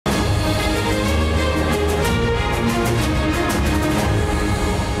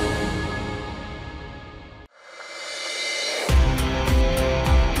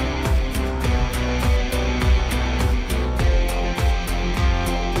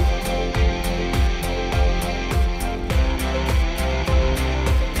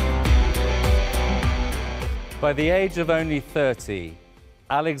By the age of only 30,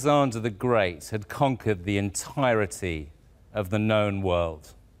 Alexander the Great had conquered the entirety of the known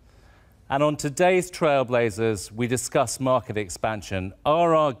world. And on today's Trailblazers, we discuss market expansion.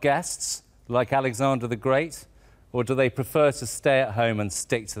 Are our guests like Alexander the Great, or do they prefer to stay at home and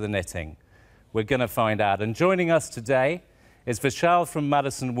stick to the knitting? We're going to find out. And joining us today is Vishal from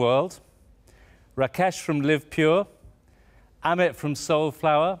Madison World, Rakesh from Live Pure, Amit from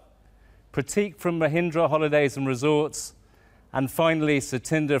Soulflower, Pratik from Mahindra Holidays and Resorts, and finally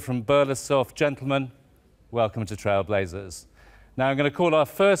Satinder from Burlesoft. Gentlemen, welcome to Trailblazers. Now I'm going to call our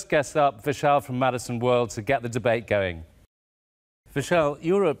first guest up, Vishal from Madison World, to get the debate going. Vishal,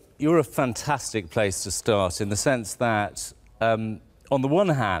 you're a fantastic place to start in the sense that, on the one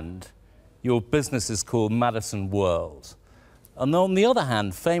hand, your business is called Madison World. And on the other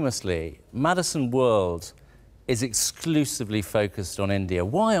hand, famously, Madison World is exclusively focused on India.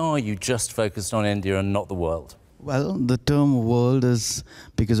 Why are you just focused on India and not the world? Well, the term world is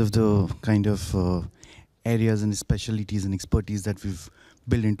because of the kind of areas and specialties and expertise that we've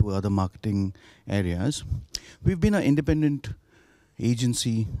built into other marketing areas. We've been an independent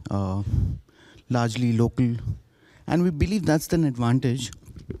agency, largely local, and we believe that's an advantage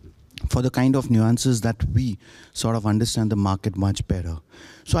for the kind of nuances that we sort of understand the market much better.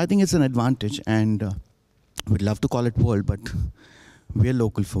 So I think it's an advantage, and we'd love to call it world, but we're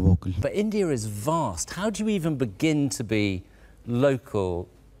local for vocal. But India is vast. How do you even begin to be local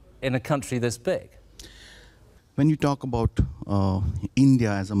in a country this big? When you talk about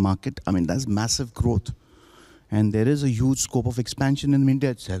India as a market, I mean, that's massive growth. And there is a huge scope of expansion in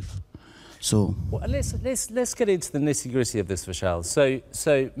India itself. So well, let's get into the nitty-gritty of this, Vishal.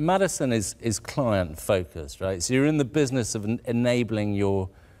 So Madison is client-focused, right? So you're in the business of enabling your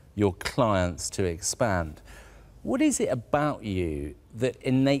clients to expand. What is it about you that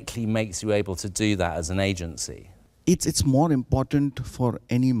innately makes you able to do that as an agency? It's more important for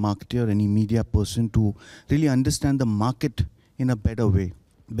any marketer, any media person to really understand the market in a better way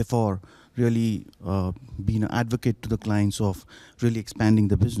before really being an advocate to the clients of really expanding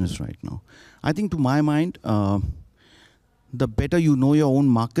the business right now. I think to my mind, the better you know your own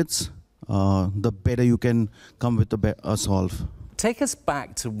markets, the better you can come with a solve. Take us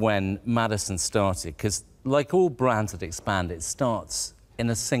back to when Madison started, because like all brands that expand, it starts in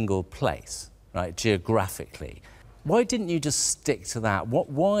a single place, right, geographically. Why didn't you just stick to that?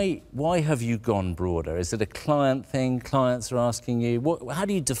 Why have you gone broader? Is it a client thing? Clients are asking you? How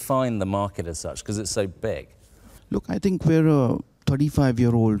do you define the market as such, because it's so big? Look, I think we're a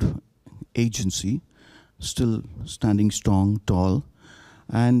 35-year-old agency, still standing strong, tall.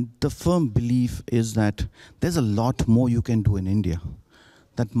 And the firm belief is that there's a lot more you can do in India.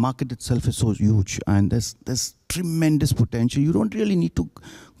 That market itself is so huge, and there's tremendous potential. You don't really need to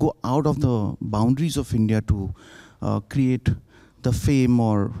go out of the boundaries of India to create the fame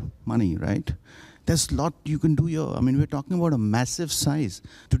or money, right? There's a lot you can do here. I mean, we're talking about a massive size.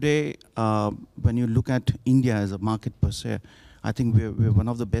 Today, when you look at India as a market per se, I think we're one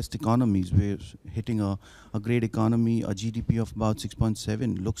of the best economies. We're hitting a great economy, a GDP of about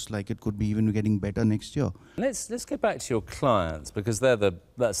 6.7. Looks like it could be even getting better next year. Let's go back to your clients, because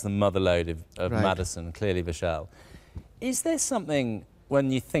that's the motherlode of right. Madison, clearly, Vishal. Is there something,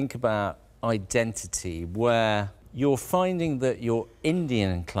 when you think about identity, where you're finding that your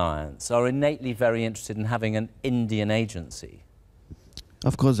Indian clients are innately very interested in having an Indian agency?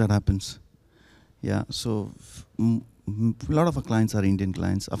 Of course that happens. Yeah, so a lot of our clients are Indian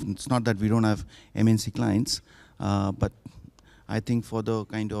clients. It's not that we don't have MNC clients, but I think for the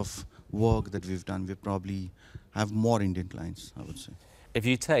kind of work that we've done, we probably have more Indian clients, I would say. If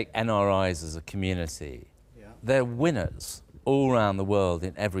you take NRIs as a community, yeah, they're winners all around the world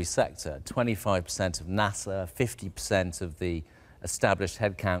in every sector. 25% of NASA, 50% of the established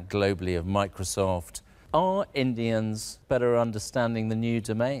headcount globally of Microsoft. Are Indians better understanding the new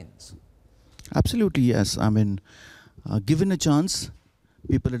domains? Absolutely, yes. I mean, given a chance,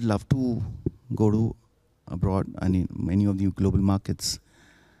 people would love to go to abroad, many of the global markets.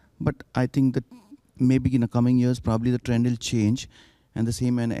 But I think that maybe in the coming years, probably the trend will change, and the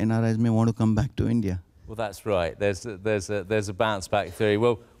same NRIs may want to come back to India. Well, that's right. There's a bounce back theory.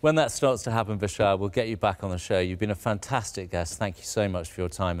 Well, when that starts to happen, Vishal, we'll get you back on the show. You've been a fantastic guest. Thank you so much for your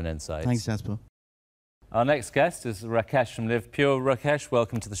time and insights. Thanks, Jasper. Our next guest is Rakesh from Live Pure. Rakesh,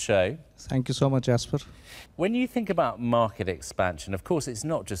 welcome to the show. Thank you so much, Jasper. When you think about market expansion, of course, it's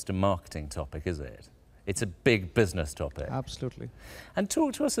not just a marketing topic, is it? It's a big business topic. Absolutely. And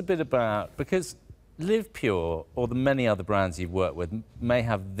talk to us a bit about, because Live Pure, or the many other brands you've worked with, may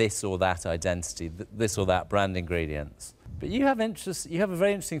have this or that identity, this or that brand ingredients. But you have a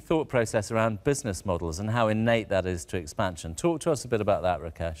very interesting thought process around business models and how innate that is to expansion. Talk to us a bit about that,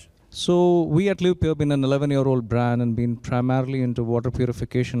 Rakesh. So we at Live Pure have been an 11-year-old brand and been primarily into water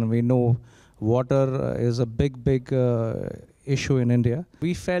purification. We know water is a big issue in India.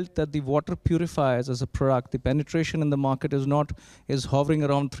 We felt that the water purifiers as a product, the penetration in the market is hovering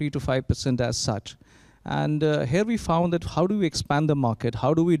around 3 to 5% as such. And here we found that how do we expand the market?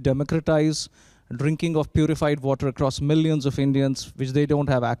 How do we democratize drinking of purified water across millions of Indians, which they don't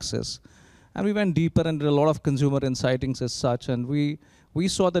have access? And we went deeper and did a lot of consumer insightings as such. And we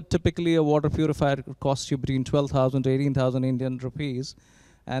saw that typically a water purifier costs you between 12,000 to 18,000 Indian rupees.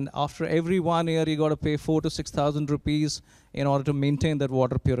 And after every 1 year, you got to pay 4,000 to 6,000 rupees in order to maintain that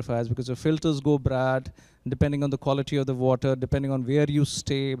water purifiers, because the filters go bad, depending on the quality of the water, depending on where you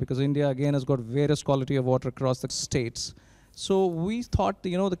stay, because India, again, has got various quality of water across the states. So we thought,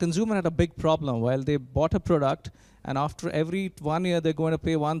 the consumer had a big problem. While they bought a product, and after every 1 year, they're going to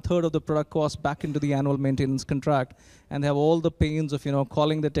pay 1/3 of the product cost back into the annual maintenance contract, and they have all the pains of,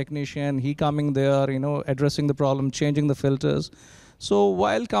 calling the technician, he coming there, addressing the problem, changing the filters. So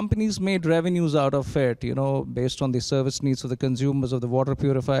while companies made revenues out of it, based on the service needs of the consumers of the water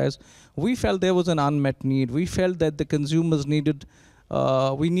purifiers, we felt there was an unmet need. We felt that the consumers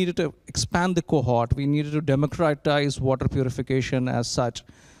we needed to expand the cohort. We needed to democratize water purification as such.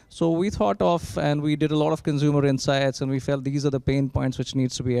 So we thought of, and we did a lot of consumer insights, and we felt these are the pain points which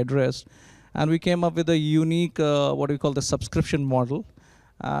needs to be addressed. And we came up with a unique, what we call the subscription model.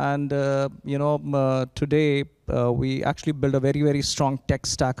 And today we actually built a very strong tech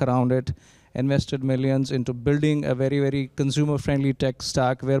stack around it, invested millions into building a very consumer-friendly tech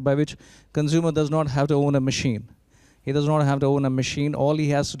stack, whereby which consumer does not have to own a machine. He does not have to own a machine. All he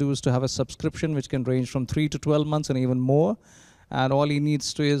has to do is to have a subscription, which can range from 3 to 12 months and even more. And all he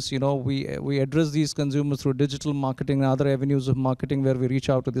needs to is, we address these consumers through digital marketing and other avenues of marketing where we reach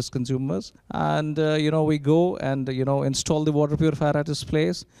out to these consumers. And, we go and, install the water purifier at his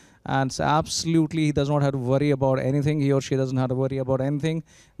place. And so absolutely, he does not have to worry about anything. He or she doesn't have to worry about anything.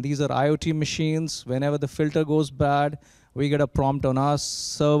 These are IoT machines. Whenever the filter goes bad, we get a prompt on our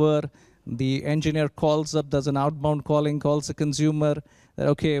server. The engineer calls up, does an outbound calling, calls the consumer, that,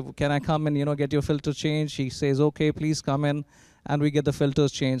 okay, can I come and, get your filter changed? He says, okay, please come in. And we get the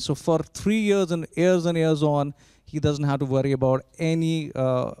filters changed. So for 3 years and years on, he doesn't have to worry about any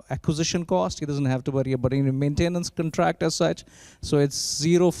acquisition cost. He doesn't have to worry about any maintenance contract as such. So it's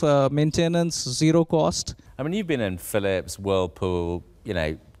zero maintenance, zero cost. I mean, you've been in Philips, Whirlpool,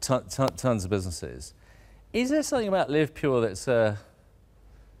 tons of businesses. Is there something about Live Pure that's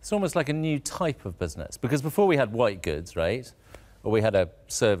it's almost like a new type of business? Because before we had white goods, right? Or we had a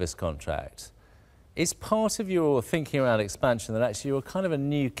service contract. Is part of your thinking around expansion that actually you're kind of a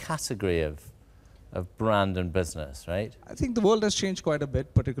new category of brand and business, right? I think the world has changed quite a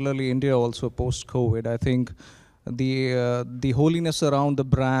bit, particularly India also post-COVID. I think the holiness around the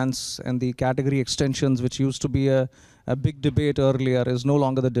brands and the category extensions, which used to be a big debate earlier, is no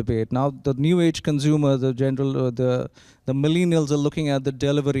longer the debate. Now the new age consumer, the millennials are looking at the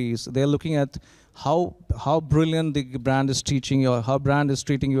deliveries. They're looking at how brilliant the brand is teaching you, or how brand is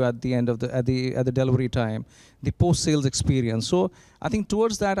treating you at the end of the delivery time, the post-sales experience. So I think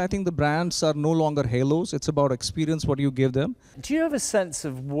towards that, I think the brands are no longer halos. It's about experience, what you give them. Do you have a sense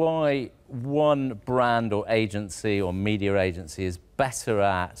of why one brand or agency or media agency is better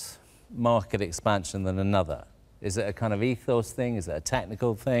at market expansion than another? Is it a kind of ethos thing? Is it a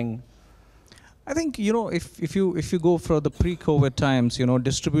technical thing? I think, if you go for the pre-COVID times,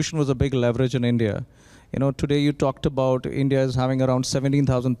 distribution was a big leverage in India. Today you talked about India is having around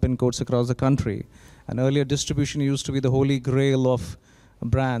 17,000 pin codes across the country. And earlier distribution used to be the holy grail of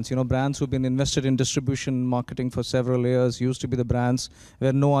brands. Brands who've been invested in distribution marketing for several years used to be the brands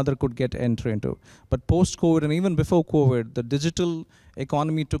where no other could get entry into. But post-COVID and even before COVID, the digital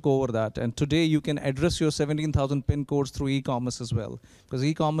economy took over that. And today you can address your 17,000 pin codes through e-commerce as well. Because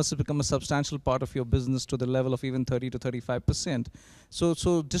e-commerce has become a substantial part of your business to the level of even 30 to 35%.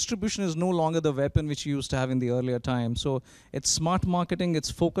 So distribution is no longer the weapon which you used to have in the earlier time. So it's smart marketing, it's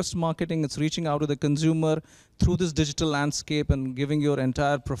focused marketing, it's reaching out to the consumer through this digital landscape and giving your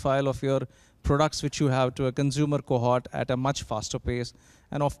entire profile of your products which you have to a consumer cohort at a much faster pace,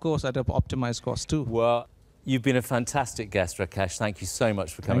 and of course at an optimized cost too. Well, you've been a fantastic guest, Rakesh. Thank you so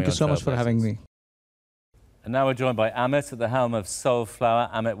much for coming on. Thank you so much for having me. And now we're joined by Amit at the helm of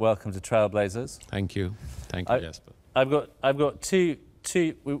Soulflower. Amit, welcome to Trailblazers. Thank you. Thank you, Jasper. I've got two.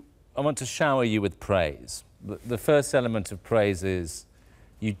 I want to shower you with praise. The first element of praise is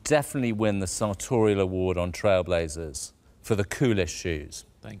you definitely win the sartorial award on Trailblazers for the coolest shoes.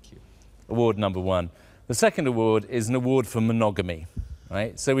 Thank you. Award number one. The second award is an award for monogamy,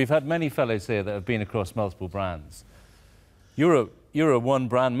 right? So we've had many fellows here that have been across multiple brands. You're a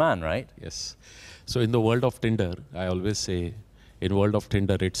one-brand man, right? Yes. So in the world of Tinder, I always say, in world of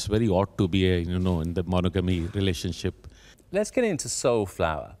Tinder, it's very odd to be in the monogamy relationship. Let's get into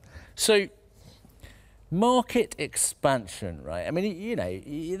Soulflower. So, market expansion, right? I mean,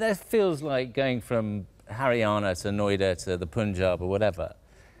 that feels like going from Haryana to Noida to the Punjab or whatever.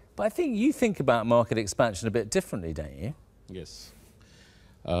 But I think you think about market expansion a bit differently, don't you? Yes.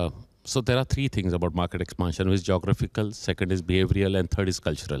 So there are three things about market expansion. One is geographical, second is behavioral, and third is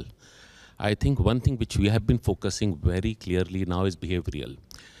cultural. I think one thing which we have been focusing very clearly now is behavioral.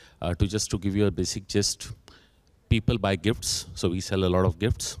 To give you a basic gist, people buy gifts, so we sell a lot of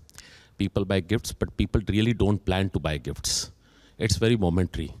gifts. People buy gifts, but people really don't plan to buy gifts. It's very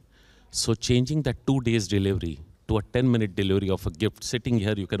momentary. So changing that 2 days delivery to a 10-minute delivery of a gift, sitting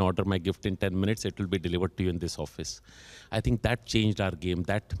here, you can order my gift in 10 minutes, it will be delivered to you in this office. I think that changed our game.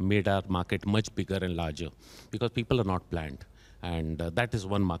 That made our market much bigger and larger because people are not planned. And that is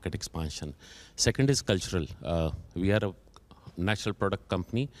one market expansion. Second is cultural. We are a natural product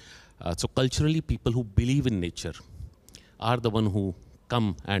company. So culturally, people who believe in nature are the one who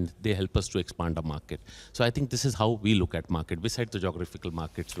come and they help us to expand our market. So I think this is how we look at market, besides the geographical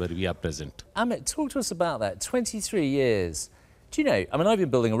markets where we are present. Amit, talk to us about that. 23 years. Do you know, I mean, I've been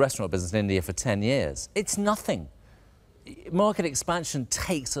building a restaurant business in India for 10 years. It's nothing. Market expansion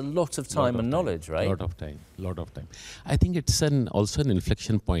takes a lot of time and knowledge, right? Lot of time. I think it's also an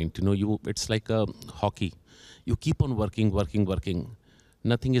inflection point. It's like a hockey. You keep on working.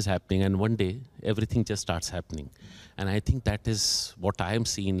 Nothing is happening, and one day everything just starts happening. And I think that is what I am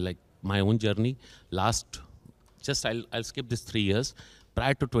seeing, like my own journey. I'll skip this 3 years.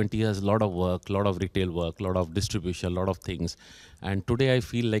 Prior to 20 years, a lot of work, a lot of retail work, a lot of distribution, a lot of things. And today I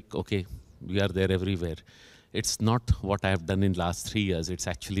feel like, okay, we are there everywhere. It's not what I have done in last 3 years. It's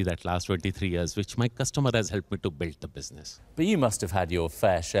actually that last 23 years, which my customer has helped me to build the business. But you must have had your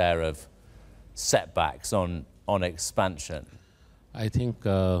fair share of setbacks on expansion. I think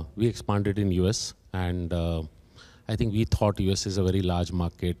we expanded in US, and I think we thought US is a very large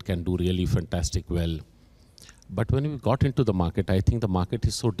market, can do really fantastic well. But when we got into the market, I think the market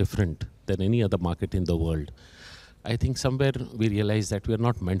is so different than any other market in the world. I think somewhere we realized that we are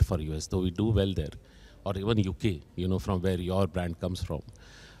not meant for US, though we do well there, or even UK, from where your brand comes from.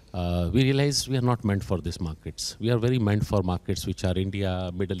 We realized we are not meant for these markets. We are very meant for markets which are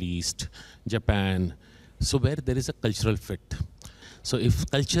India, Middle East, Japan, so where there is a cultural fit. So if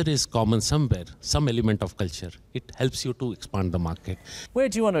culture is common somewhere, some element of culture, it helps you to expand the market. Where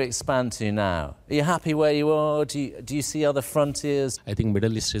do you want to expand to now? Are you happy where you are? Do you see other frontiers? I think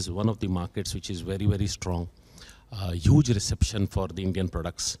Middle East is one of the markets which is very, very strong. Huge reception for the Indian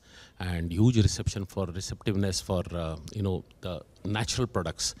products and huge receptiveness for the natural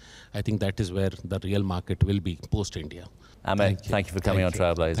products. I think that is where the real market will be post-India. Amit, thank you for coming on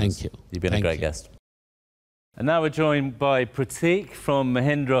Trailblazers. Thank you. You've been a great guest. And now we're joined by Prateek from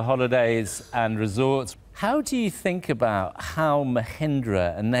Mahindra Holidays and Resorts. How do you think about how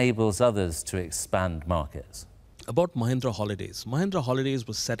Mahindra enables others to expand markets? About Mahindra Holidays. Mahindra Holidays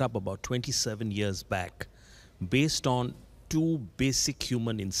was set up about 27 years back based on two basic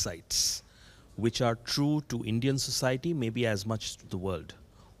human insights, which are true to Indian society, maybe as much to the world.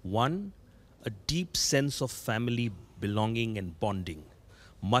 One, a deep sense of family belonging and bonding,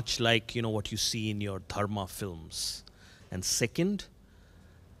 much like what you see in your Dharma films. And second,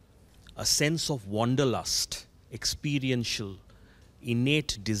 a sense of wanderlust, experiential,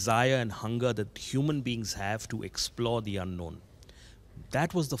 innate desire and hunger that human beings have to explore the unknown.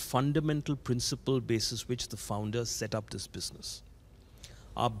 That was the fundamental principle basis which the founders set up this business.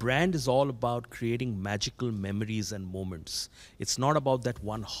 Our brand is all about creating magical memories and moments. It's not about that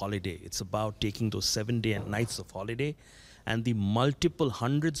one holiday. It's about taking those 7 days and nights of holiday and the multiple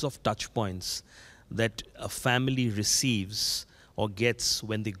hundreds of touch points that a family receives or gets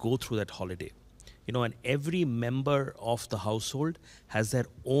when they go through that holiday. And every member of the household has their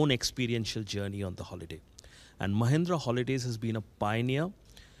own experiential journey on the holiday. And Mahindra Holidays has been a pioneer.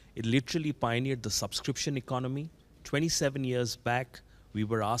 It literally pioneered the subscription economy. 27 years back, we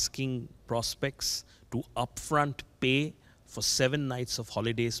were asking prospects to upfront pay for 7 nights of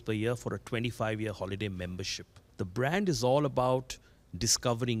holidays per year for a 25-year holiday membership. The brand is all about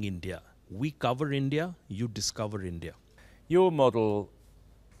discovering India. We cover India, you discover India. Your model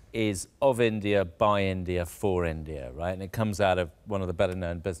is of India, by India, for India, right? And it comes out of one of the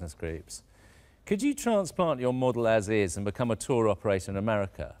better-known business groups. Could you transplant your model as is and become a tour operator in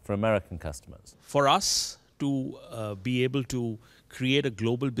America for American customers? For us to be able to create a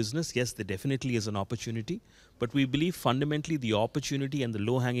global business, yes, there definitely is an opportunity. But we believe fundamentally the opportunity and the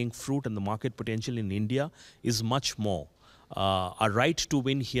low-hanging fruit and the market potential in India is much more. Our right to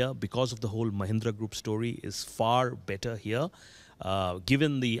win here, because of the whole Mahindra Group story, is far better here,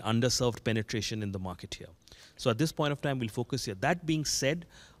 given the underserved penetration in the market here. So at this point of time, we'll focus here. That being said,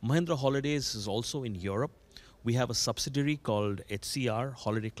 Mahindra Holidays is also in Europe. We have a subsidiary called HCR,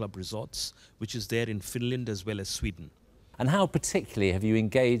 Holiday Club Resorts, which is there in Finland as well as Sweden. And how particularly have you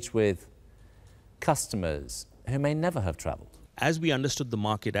engaged with customers who may never have travelled? As we understood the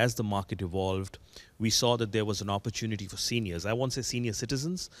market, as the market evolved, we saw that there was an opportunity for seniors. I won't say senior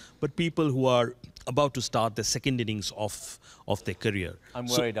citizens, but people who are about to start the second innings of their career. I'm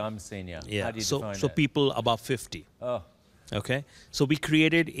worried I'm senior. Yeah. How do you define so it? people above 50. Oh. Okay, so we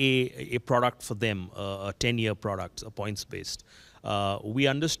created a product for them, a 10-year product, a points-based. We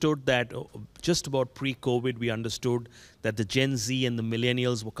understood that just about pre-COVID, we understood that the Gen Z and the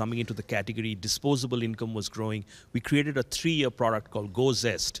millennials were coming into the category, disposable income was growing. We created a 3-year product called Go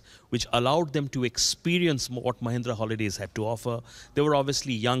Zest, which allowed them to experience what Mahindra Holidays had to offer. They were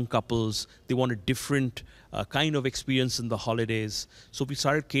obviously young couples. They wanted different kind of experience in the holidays. So we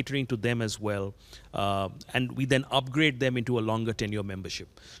started catering to them as well. And we then upgrade them into a longer tenure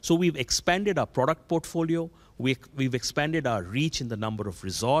membership. So we've expanded our product portfolio. We've expanded our reach in the number of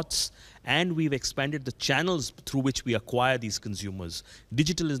resorts, and we've expanded the channels through which we acquire these consumers.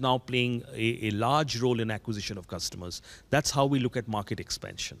 Digital is now playing a large role in acquisition of customers. That's how we look at market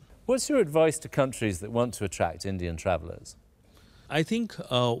expansion. What's your advice to countries that want to attract Indian travellers? I think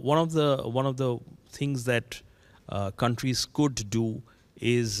one of the things that countries could do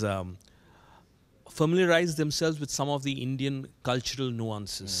is familiarize themselves with some of the Indian cultural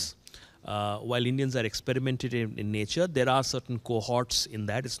nuances. While Indians are experimented in nature, there are certain cohorts in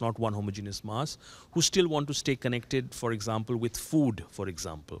that, it's not one homogeneous mass, who still want to stay connected, for example, with food, for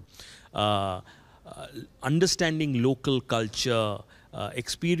example. Understanding local culture,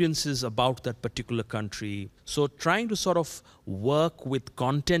 experiences about that particular country. So trying to sort of work with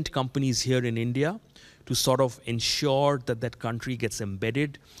content companies here in India to sort of ensure that that country gets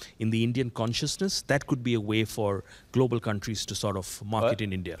embedded in the Indian consciousness, that could be a way for global countries to sort of market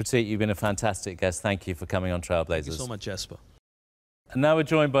in India. Prateek, you've been a fantastic guest. Thank you for coming on Trailblazers. Thank you so much, Jasper. And now we're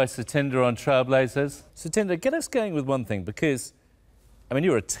joined by Satinder on Trailblazers. Satinder, get us going with one thing, because, I mean,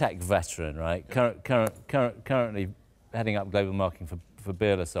 you're a tech veteran, right? Currently heading up global marketing for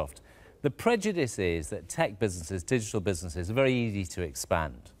Birlasoft. The prejudice is that tech businesses, digital businesses, are very easy to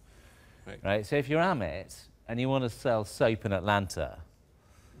expand. Right? So if you're Amit and you want to sell soap in Atlanta,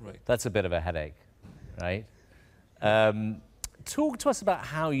 that's a bit of a headache, right? Talk to us about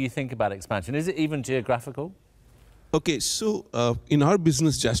how you think about expansion. Is it even geographical? Okay, so in our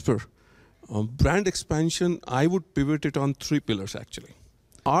business, Jasper, brand expansion, I would pivot it on 3 pillars, actually.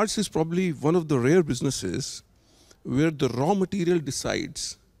 Ours is probably one of the rare businesses where the raw material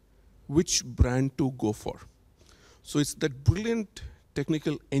decides which brand to go for. So it's that brilliant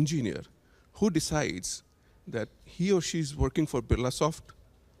technical engineer who decides that he or she is working for Birlasoft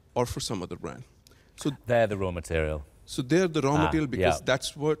or for some other brand. So they're the raw material. So they're the raw material because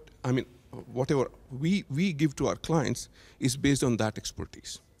that's what, I mean, whatever we give to our clients is based on that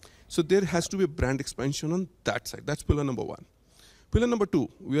expertise. So there has to be a brand expansion on that side. That's pillar number 1. Pillar number 2,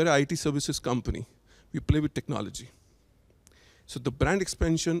 we are an IT services company. We play with technology. So the brand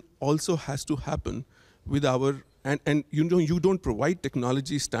expansion also has to happen with our, and you know, you don't provide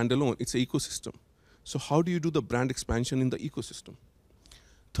technology standalone, it's an ecosystem. So how do you do the brand expansion in the ecosystem?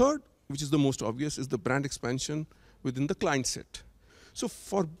 Third, which is the most obvious, is the brand expansion within the client set. So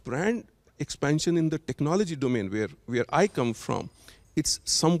for brand expansion in the technology domain where I come from, it's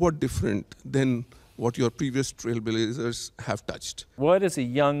somewhat different than what your previous Trailblazers have touched. Why does a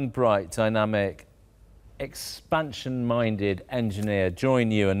young, bright, dynamic, expansion-minded engineer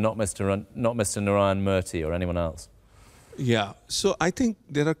join you and not Mr. Narayan Murthy or anyone else? Yeah, so I think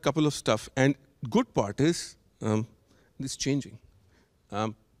there are a couple of stuff, and good part is this changing.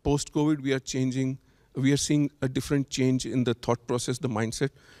 Post-COVID, we are changing. We are seeing a different change in the thought process, the mindset,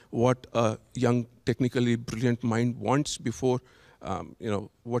 what a young, technically brilliant mind wants before, you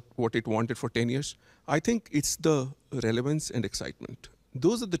know, what it wanted for 10 years. I think it's the relevance and excitement.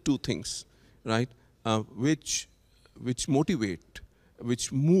 Those are the 2 things, right? Which motivate,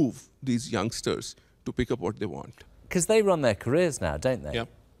 which move these youngsters to pick up what they want. Because they run their careers now, don't they? Yeah,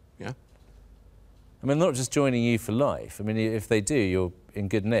 yeah. I mean, not just joining you for life. I mean, if they do, you're in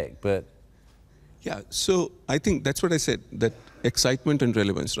good nick, but... Yeah, so I think that's what I said, that excitement and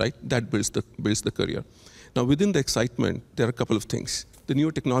relevance, right? That builds the career. Now, within the excitement, there are a couple of things. The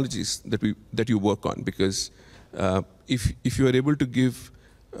newer technologies that you work on, because if you are able to give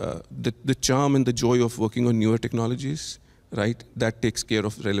the charm and the joy of working on newer technologies, right, that takes care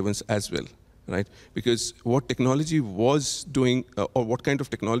of relevance as well, right? Because what technology was doing, or what kind of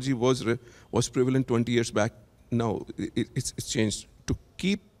technology was prevalent 20 years back, now it's changed. To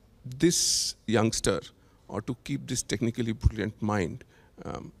keep this youngster or to keep this technically brilliant mind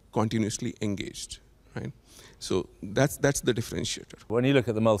continuously engaged, right? So that's the differentiator. When you look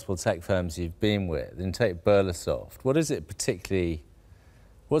at the multiple tech firms you've been with, and take Burlesoft, what is it particularly,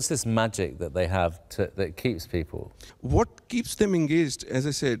 what's this magic that they have that keeps people? What keeps them engaged, as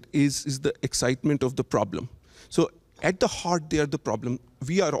I said, is the excitement of the problem. So at the heart, they are the problem.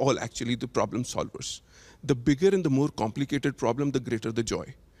 We are all actually the problem solvers. The bigger and the more complicated problem, the greater the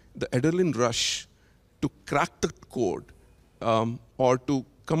joy. The adrenaline rush to crack the code or to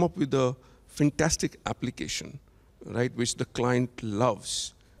come up with a fantastic application, right, which the client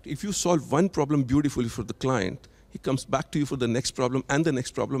loves. If you solve one problem beautifully for the client, he comes back to you for the next problem and the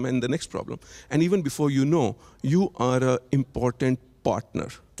next problem and the next problem. And even before you know, you are an important partner.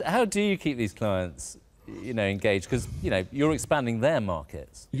 How do you keep these clients, engaged? Because, you're expanding their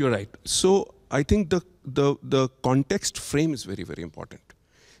markets. You're right. So I think the context frame is very, very important.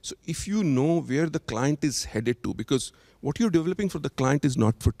 So if you know where the client is headed to, because what you're developing for the client is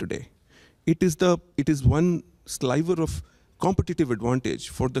not for today. It is one sliver of competitive advantage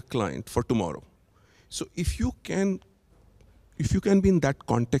for the client for tomorrow. So if you can be in that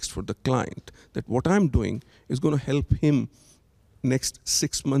context for the client, that what I'm doing is going to help him next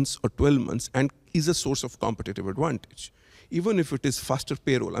 6 months or 12 months and is a source of competitive advantage. Even if it is faster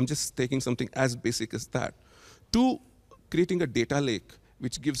payroll, I'm just taking something as basic as that, to creating a data lake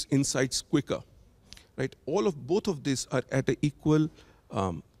which gives insights quicker, right? Both of these are at an equal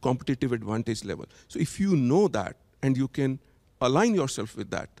competitive advantage level. So if you know that and you can align yourself with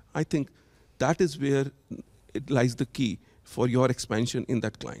that, I think that is where it lies the key for your expansion in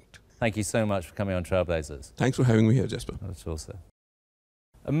that client. Thank you so much for coming on Trailblazers. Thanks for having me here, Jasper. That's awesome.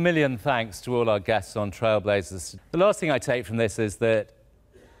 A million thanks to all our guests on Trailblazers. The last thing I take from this is that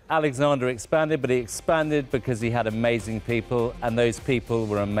Alexander expanded, but he expanded because he had amazing people, and those people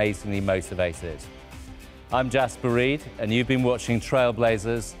were amazingly motivated. I'm Jasper Reed, and you've been watching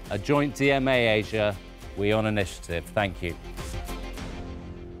Trailblazers, a joint DMAasia WION initiative. Thank you.